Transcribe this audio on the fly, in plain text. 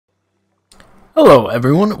Hello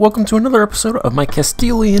everyone, welcome to another episode of my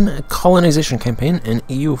Castilian colonization campaign in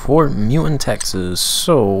EU for Meiou and Taxes.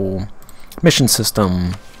 So, mission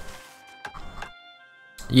system.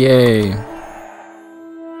 Yay.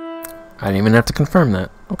 I didn't even have to confirm that.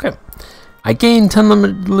 Okay. I gained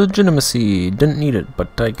 10 legitimacy. Didn't need it,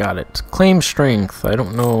 but I got it. Claim strength. I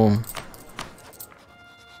don't know.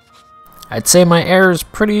 I'd say my heir is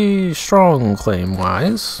pretty strong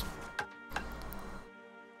claim-wise.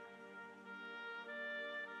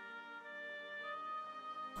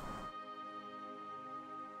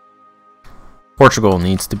 Portugal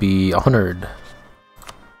needs to be 100.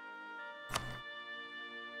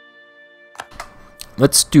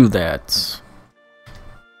 Let's do that.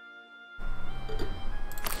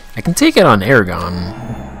 I can take it on Aragon.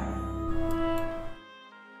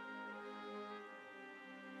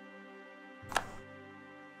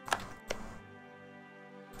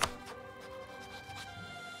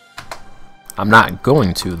 I'm not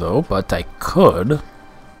going to though, but I could.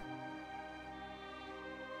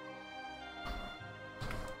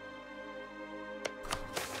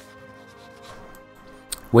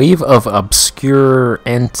 Wave of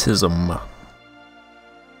obscurantism.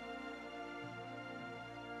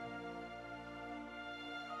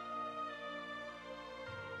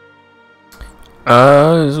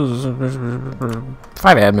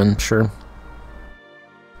 Five admin, sure.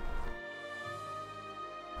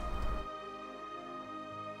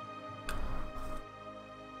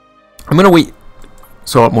 I'm gonna wait.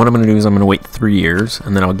 So what I'm gonna do is I'm gonna wait 3 years,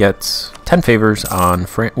 and then I'll get 10 favors on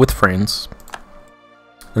with France.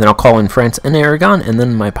 And then I'll call in France and Aragon, and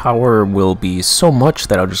then my power will be so much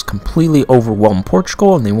that I'll just completely overwhelm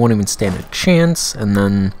Portugal, and they won't even stand a chance, and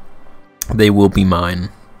then they will be mine.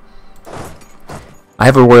 I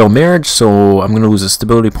have a royal marriage, so I'm going to lose a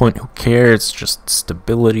stability point. Who cares? It's just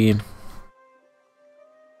stability.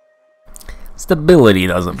 Stability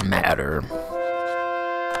doesn't matter.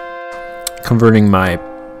 Converting my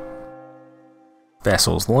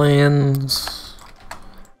vassals' lands.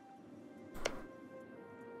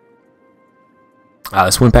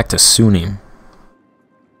 This went back to Sunni.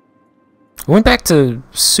 It went back to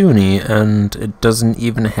Sunni, and it doesn't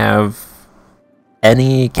even have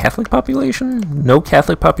any Catholic population? No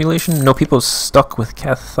Catholic population? No people stuck with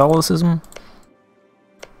Catholicism?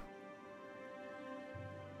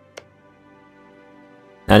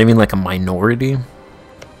 Not even like a minority?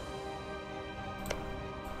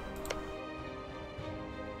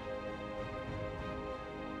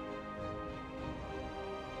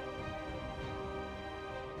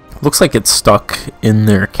 Looks like it's stuck in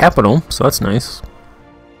their capital, so that's nice.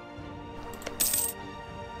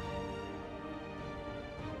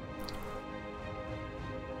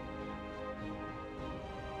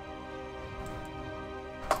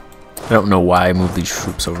 I don't know why I moved these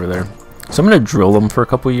troops over there. So I'm going to drill them for a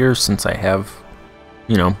couple years since I have,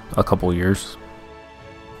 you know, a couple years.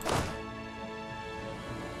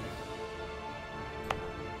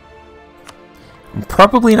 I'm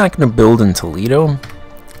probably not going to build in Toledo,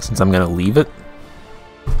 since I'm gonna leave it.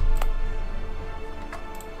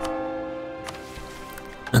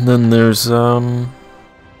 And then there's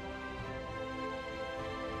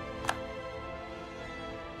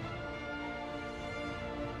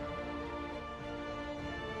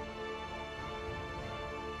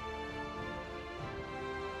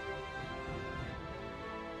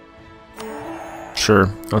sure,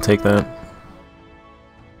 I'll take that.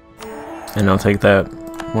 And I'll take that.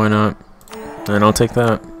 Why not? And I'll take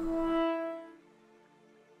that.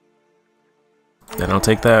 Then I'll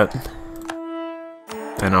take that.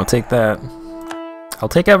 And I'll take that. I'll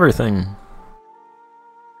take everything.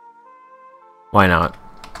 Why not?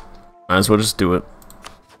 Might as well just do it.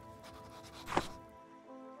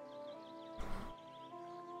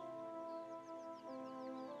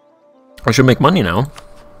 I should make money now.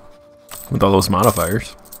 With all those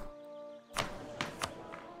modifiers.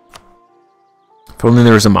 If only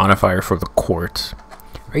there was a modifier for the court.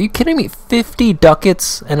 Are you kidding me? 50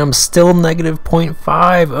 ducats and I'm still negative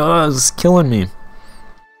 0.5. Ugh, this is killing me.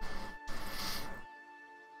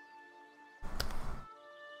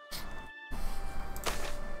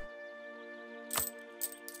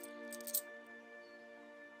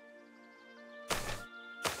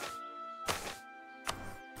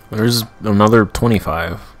 There's another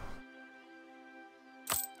 25.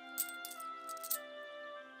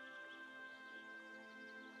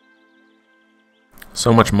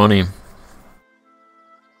 So much money.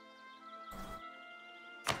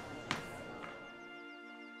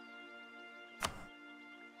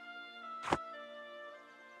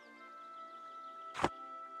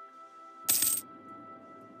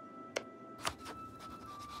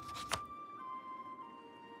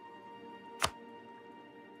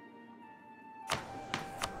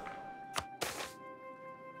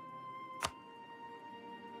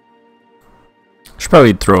 Should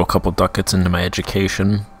probably throw a couple ducats into my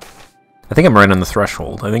education. I think I'm right on the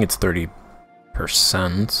threshold. I think it's 30%.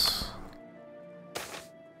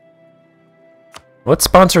 Let's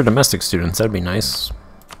sponsor domestic students. That'd be nice.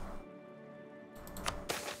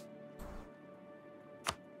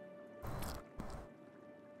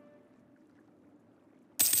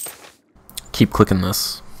 Keep clicking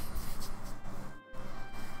this.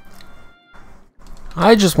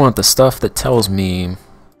 I just want the stuff that tells me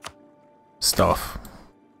stuff.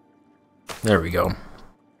 There we go.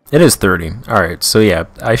 It is 30. Alright, so yeah,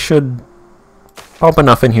 I should pump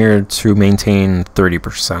enough in here to maintain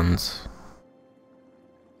 30%.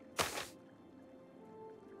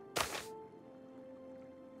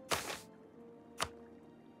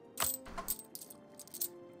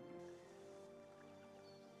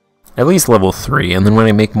 At least level 3, and then when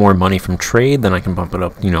I make more money from trade, then I can bump it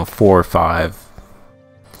up, you know, 4 or 5.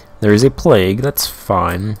 There is a plague, that's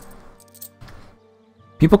fine.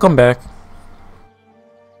 People come back.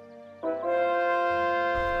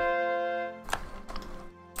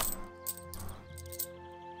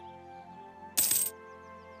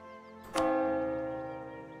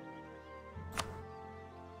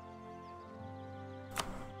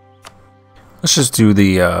 Let's just do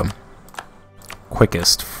the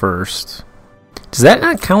quickest first. Does that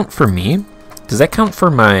not count for me? Does that count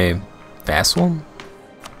for my vassal?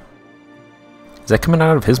 Is that coming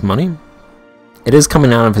out of his money? It is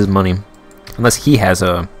coming out of his money. Unless he has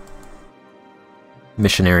a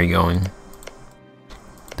missionary going.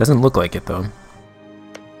 Doesn't look like it though.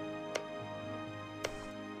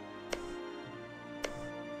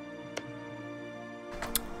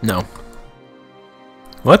 No.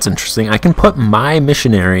 Well, that's interesting. I can put my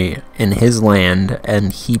missionary in his land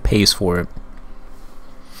and he pays for it.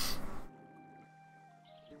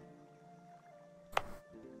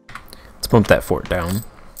 Let's bump that fort down.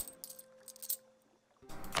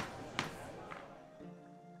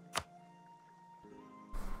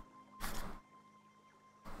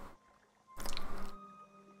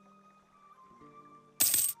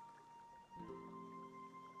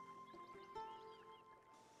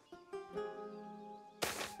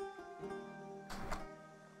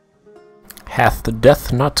 Hath the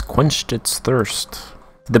death not quenched its thirst?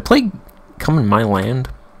 Did the plague come in my land?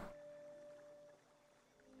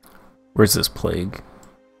 Where's this plague?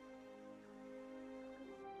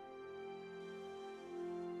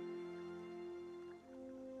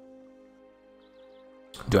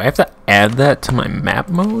 Do I have to add that to my map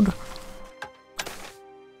mode?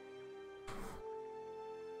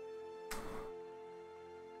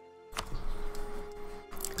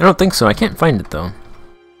 I don't think so. I can't find it though.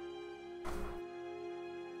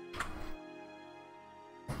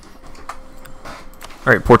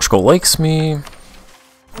 Alright, Portugal likes me.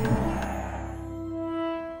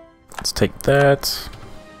 Let's take that.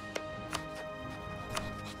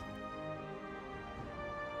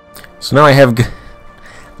 So now I have...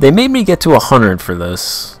 They made me get to 100 for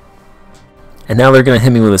this. And now they're going to hit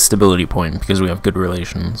me with a stability point because we have good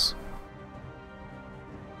relations.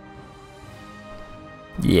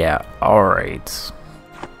 Yeah, alright.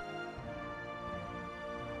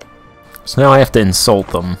 So now I have to insult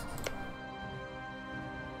them.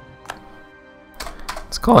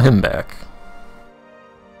 Let's call him back.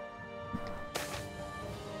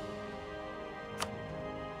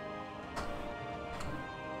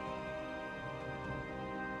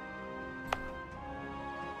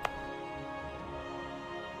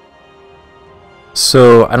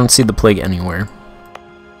 So, I don't see the plague anywhere.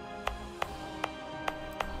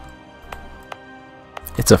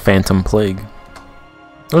 It's a phantom plague.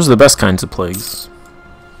 Those are the best kinds of plagues.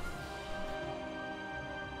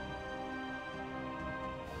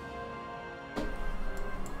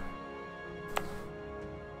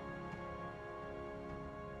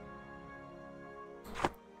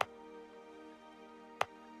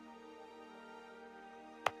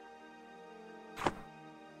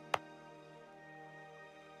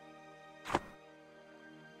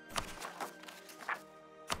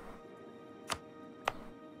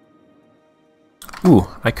 Ooh,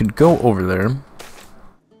 I could go over there.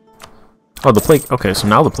 Oh, the plague. Okay, so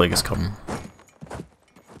now the plague is coming.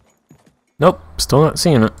 Nope, still not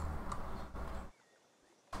seeing it.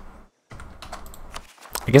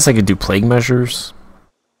 I guess I could do plague measures.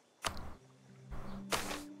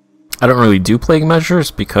 I don't really do plague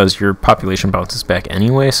measures because your population bounces back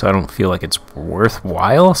anyway, so I don't feel like it's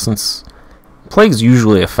worthwhile since plagues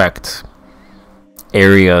usually affect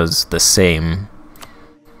areas the same.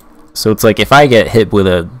 So it's like if I get hit with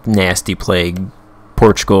a nasty plague,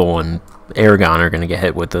 Portugal and Aragon are going to get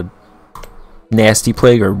hit with a nasty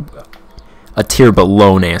plague or a tier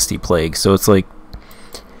below nasty plague. So it's like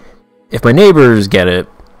if my neighbors get it,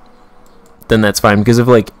 then that's fine. Because if,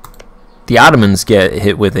 like, the Ottomans get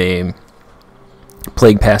hit with a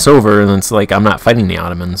plague pass over, and it's like I'm not fighting the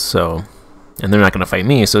Ottomans, so, and they're not going to fight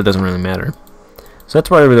me, so it doesn't really matter. So that's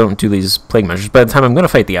why we don't do these plague measures. By the time I'm going to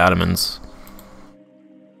fight the Ottomans,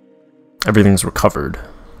 everything's recovered.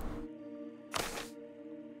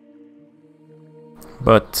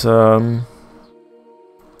 But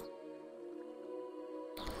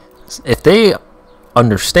if they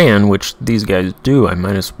understand, which these guys do, I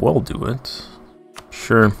might as well do it.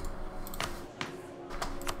 Sure.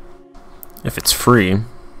 If it's free.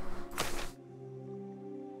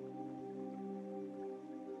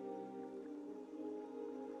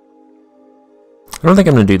 I don't think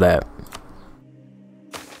I'm going to do that.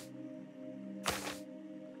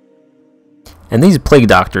 And these plague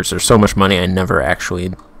doctors are so much money, I never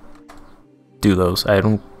actually do those. I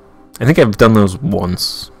think I've done those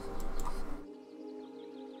once.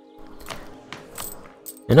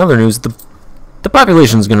 In other news, the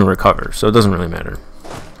population is going to recover, so it doesn't really matter.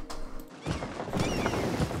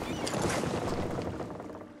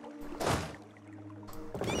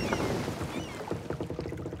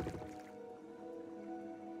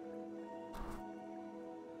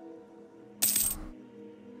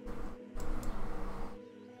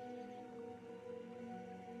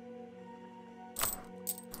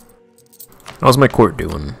 How's my court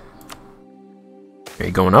doing? Are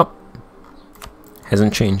you going up?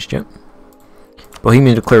 Hasn't changed yet.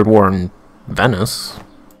 Bohemia declared war on Venice.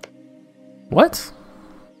 What?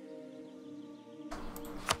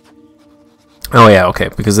 Oh yeah, okay,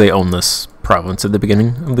 because they own this province at the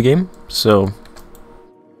beginning of the game, so...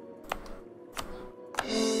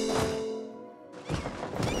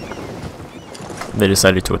 they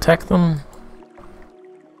decided to attack them.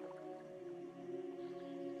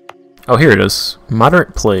 Oh, here it is.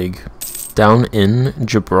 Moderate plague down in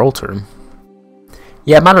Gibraltar.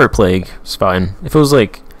 Yeah, moderate plague is fine. If it was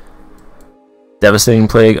like devastating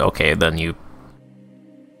plague, okay, then you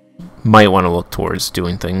might want to look towards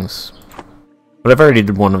doing things. But I've already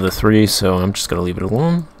did one of the three, so I'm just gonna leave it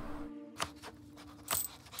alone.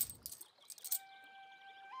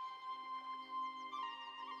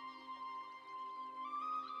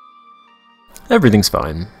 Everything's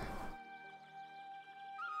fine.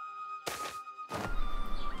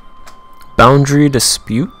 Boundary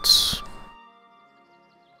disputes.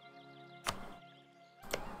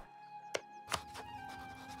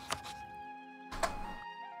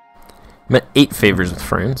 I'm at 8 favors with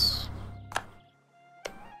France.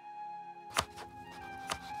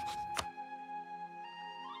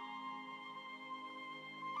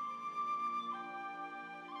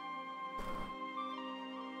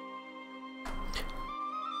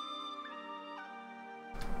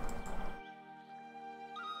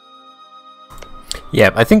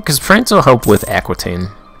 Yeah, I think because France will help with Aquitaine.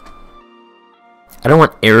 I don't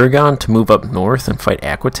want Aragon to move up north and fight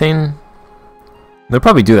Aquitaine. They'll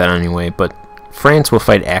probably do that anyway, but France will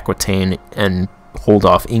fight Aquitaine and hold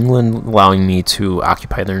off England, allowing me to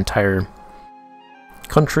occupy their entire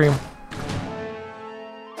country.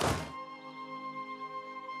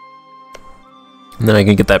 And then I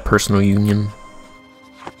can get that personal union.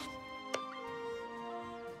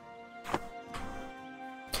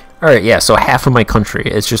 Alright, yeah, so half of my country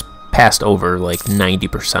is just passed over, like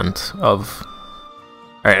 90% of...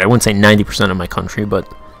 Alright, I wouldn't say 90% of my country, but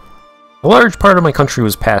a large part of my country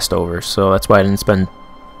was passed over, so that's why I didn't spend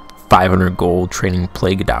 500 gold training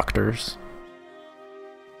plague doctors.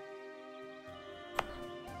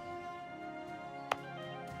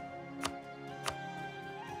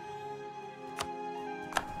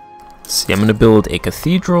 See, I'm going to build a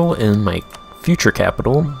cathedral in my future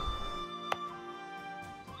capital.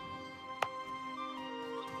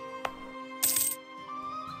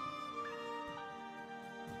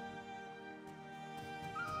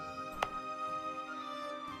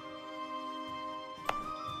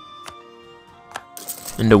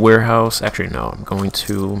 And a warehouse. Actually, no, I'm going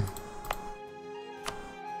to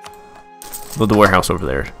build the warehouse over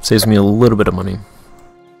there. Saves me a little bit of money.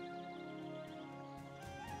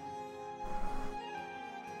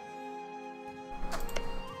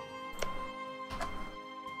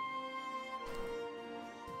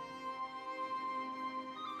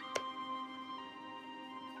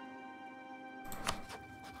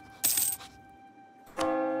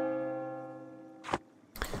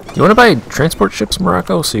 You want to buy transport ships in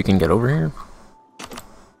Morocco so you can get over here?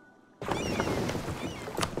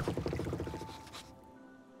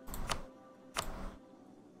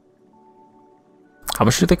 How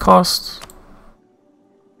much do they cost?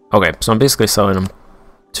 Okay, so I'm basically selling them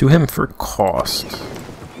to him for cost.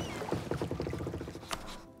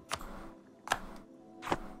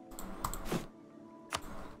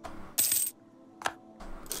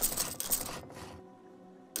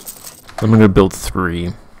 I'm going to build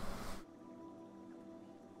 3.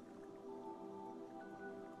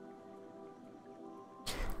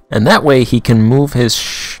 And that way he can move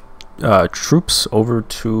his troops over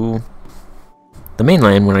to the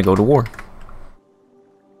mainland when I go to war.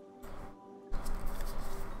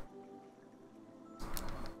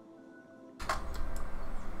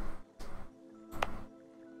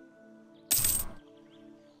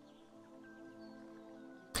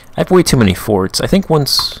 I have way too many forts. I think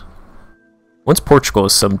once Portugal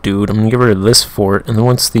is subdued, I'm gonna get rid of this fort, and then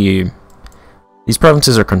once these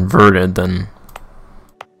provinces are converted, then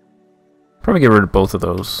probably get rid of both of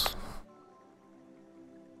those.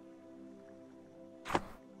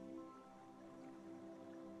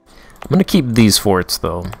 I'm gonna keep these forts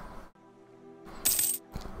though,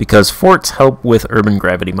 because forts help with urban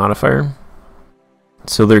gravity modifier,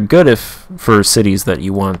 so they're good for cities that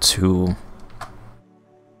you want to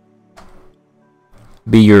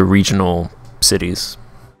be your regional cities.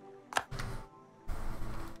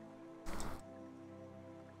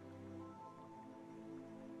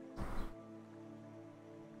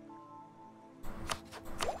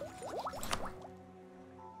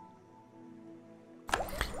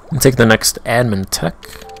 And take the next admin tech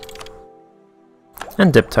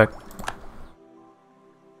and dip tech.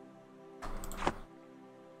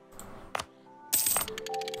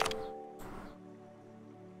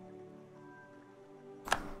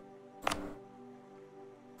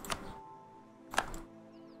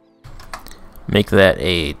 Make that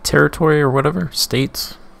a territory or whatever,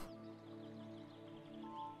 state.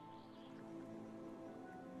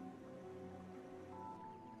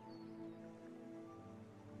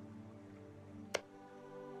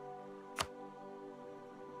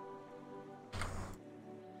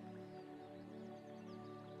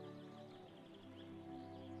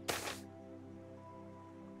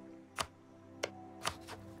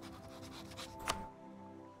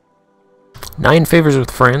 Nine favors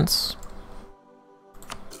with France.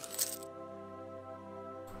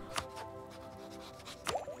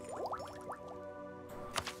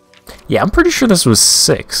 Yeah, I'm pretty sure this was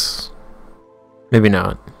 6. Maybe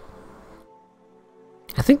not.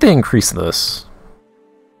 I think they increased this.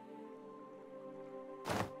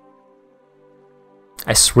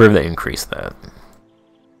 I swear they increased that.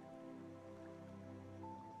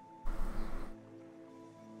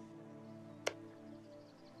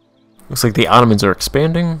 Looks like the Ottomans are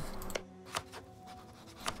expanding.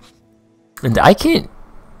 And I can't...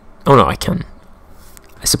 Oh no, I can.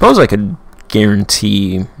 I suppose I could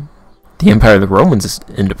guarantee the Empire of the Romans'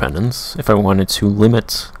 independence if I wanted to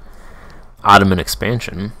limit Ottoman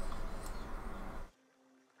expansion.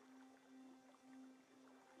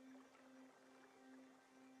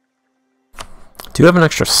 Do you have an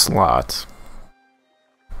extra slot?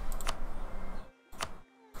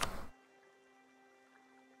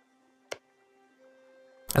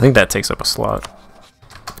 I think that takes up a slot.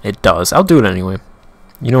 It does. I'll do it anyway.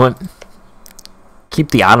 You know what?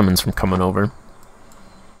 Keep the Ottomans from coming over.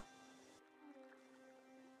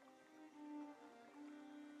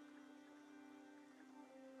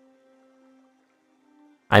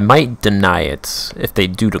 I might deny it if they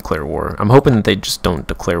do declare war. I'm hoping that they just don't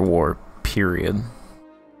declare war, period.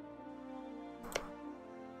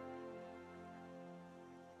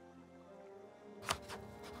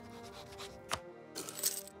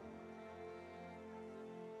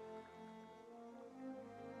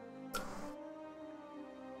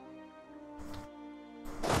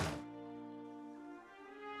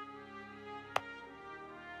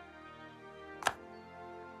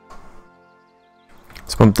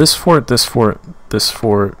 Let's bump this fort, this fort, this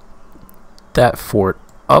fort, that fort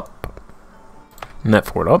up, and that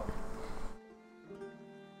fort up.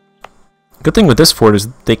 Good thing with this fort is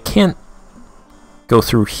they can't go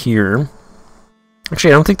through here.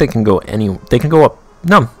 Actually, I don't think they can go they can go up.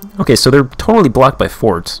 No. Okay, so they're totally blocked by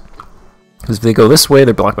forts. Because if they go this way,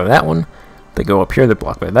 they're blocked by that one. They go up here, they're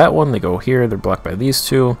blocked by that one. They go here, they're blocked by these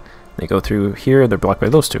two. They go through here, they're blocked by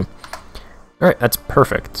those two. Alright, that's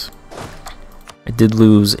perfect. I did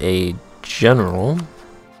lose a general.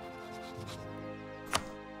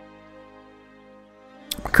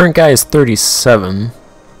 My current guy is 37.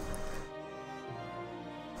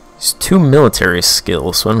 He's 2 military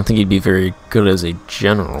skills, so I don't think he'd be very good as a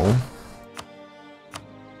general.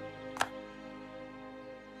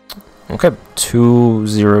 Okay,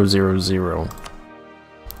 2000.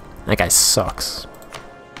 That guy sucks.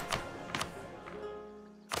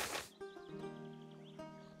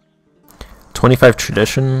 $25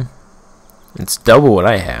 tradition. It's double what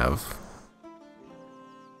I have.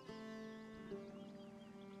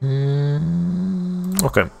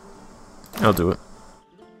 Okay, I'll do it.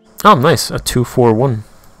 Oh, nice. A 2-4-1.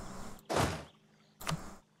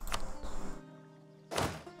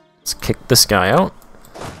 Let's kick this guy out.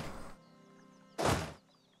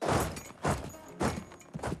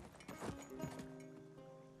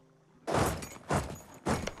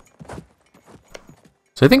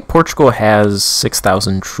 So I think Portugal has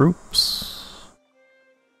 6,000 troops.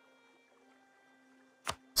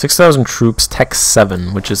 6,000 troops, tech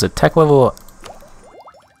 7, which is a tech level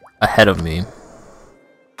ahead of me.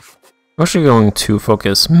 I'm actually going to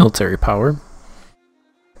focus military power.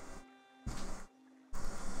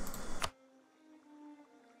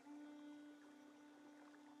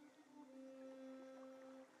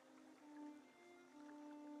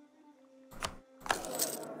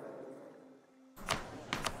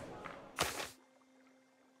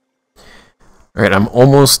 Alright, I'm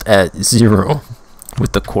almost at 0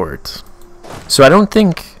 with the court. So I don't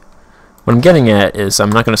think... What I'm getting at is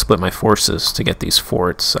I'm not going to split my forces to get these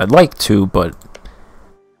forts. I'd like to, but...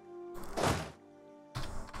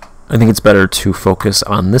 I think it's better to focus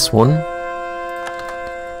on this one.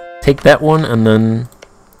 Take that one, and then...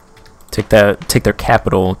 Take their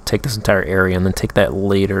capital, take this entire area, and then take that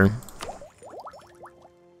later.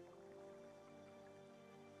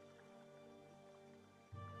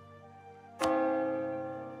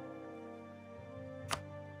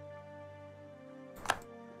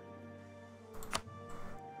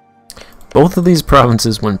 Both of these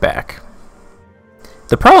provinces went back.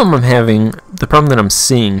 The problem I'm having, the problem that I'm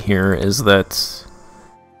seeing here is that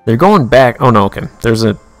they're going back. Oh no, okay. There's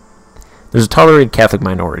a tolerated Catholic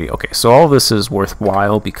minority. Okay, so all this is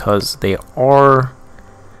worthwhile because they are,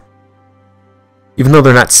 even though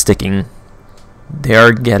they're not sticking, they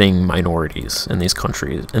are getting minorities in these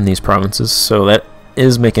countries, in these provinces. So that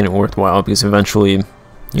is making it worthwhile because eventually,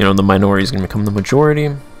 you know, the minority is going to become the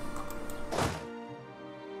majority.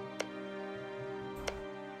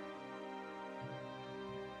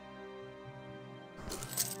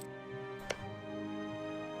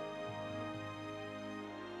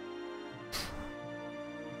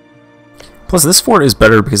 Plus, this fort is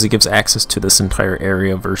better because it gives access to this entire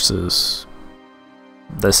area versus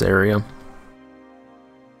this area.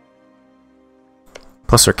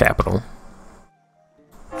 Plus our capital.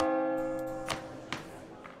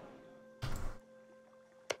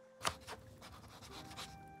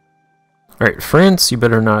 Alright, France, you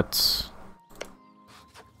better not...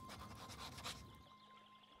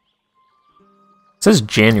 It says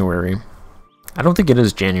January. I don't think it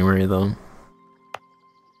is January, though.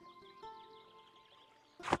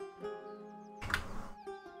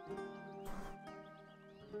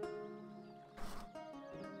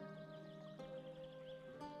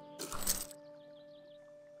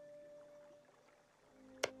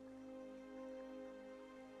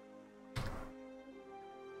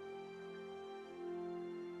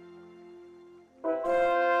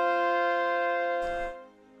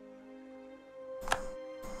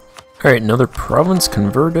 Alright, another province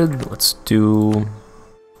converted. Let's do...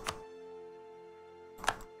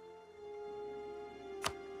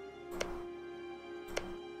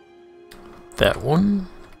 that one.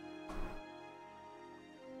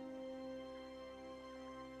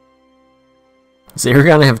 Is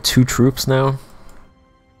Aragon have 2 troops now?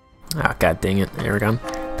 Ah, god dang it, Aragon.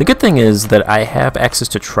 The good thing is that I have access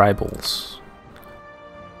to tribals.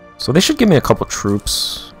 So they should give me a couple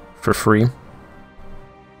troops for free.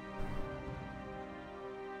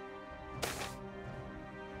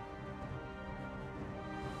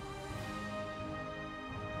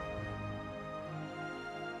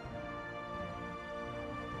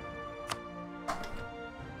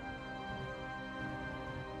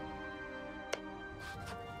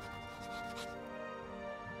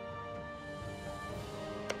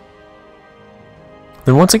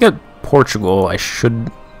 Then once I get Portugal, I should...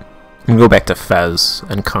 I'm gonna go back to Fez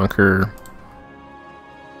and conquer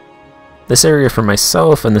this area for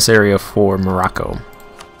myself and this area for Morocco.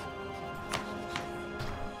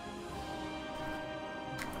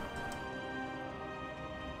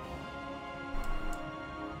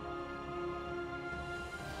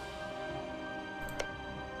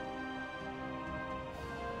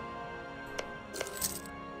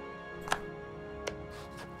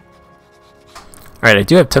 Alright, I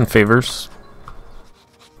do have 10 favors.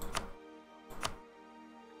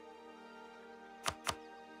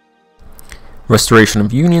 Restoration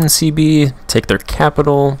of Union, CB. Take their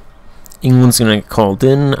capital. England's going to get called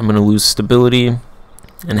in. I'm going to lose stability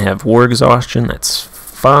and have war exhaustion. That's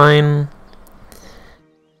fine.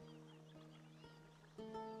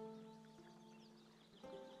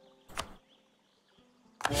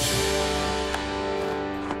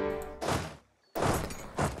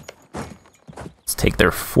 take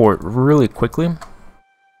their fort really quickly.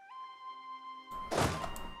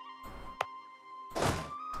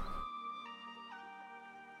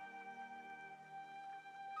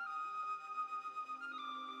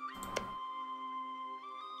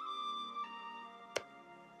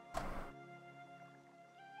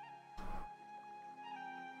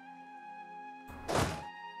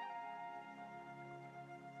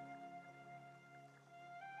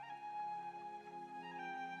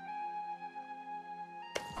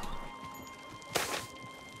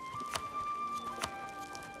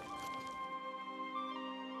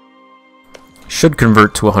 Should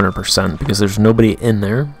convert to 100% because there's nobody in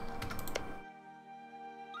there.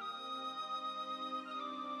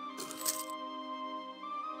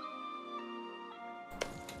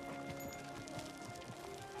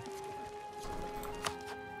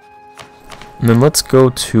 And then let's go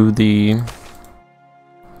to the...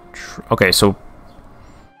 Okay, so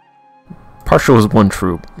partial is 1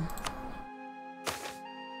 troop.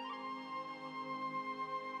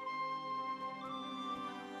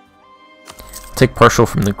 Take partial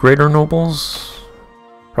from the greater nobles,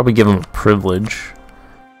 probably give them a privilege,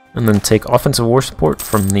 and then take offensive war support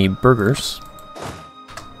from the burghers.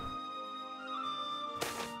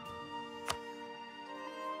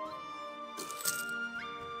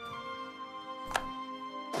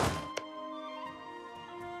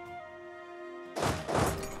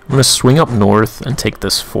 I'm going to swing up north and take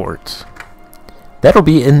this fort. That'll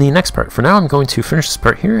be in the next part. For now, I'm going to finish this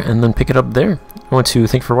part here and then pick it up there. I want to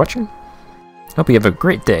thank you for watching. Hope you have a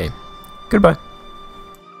great day. Goodbye.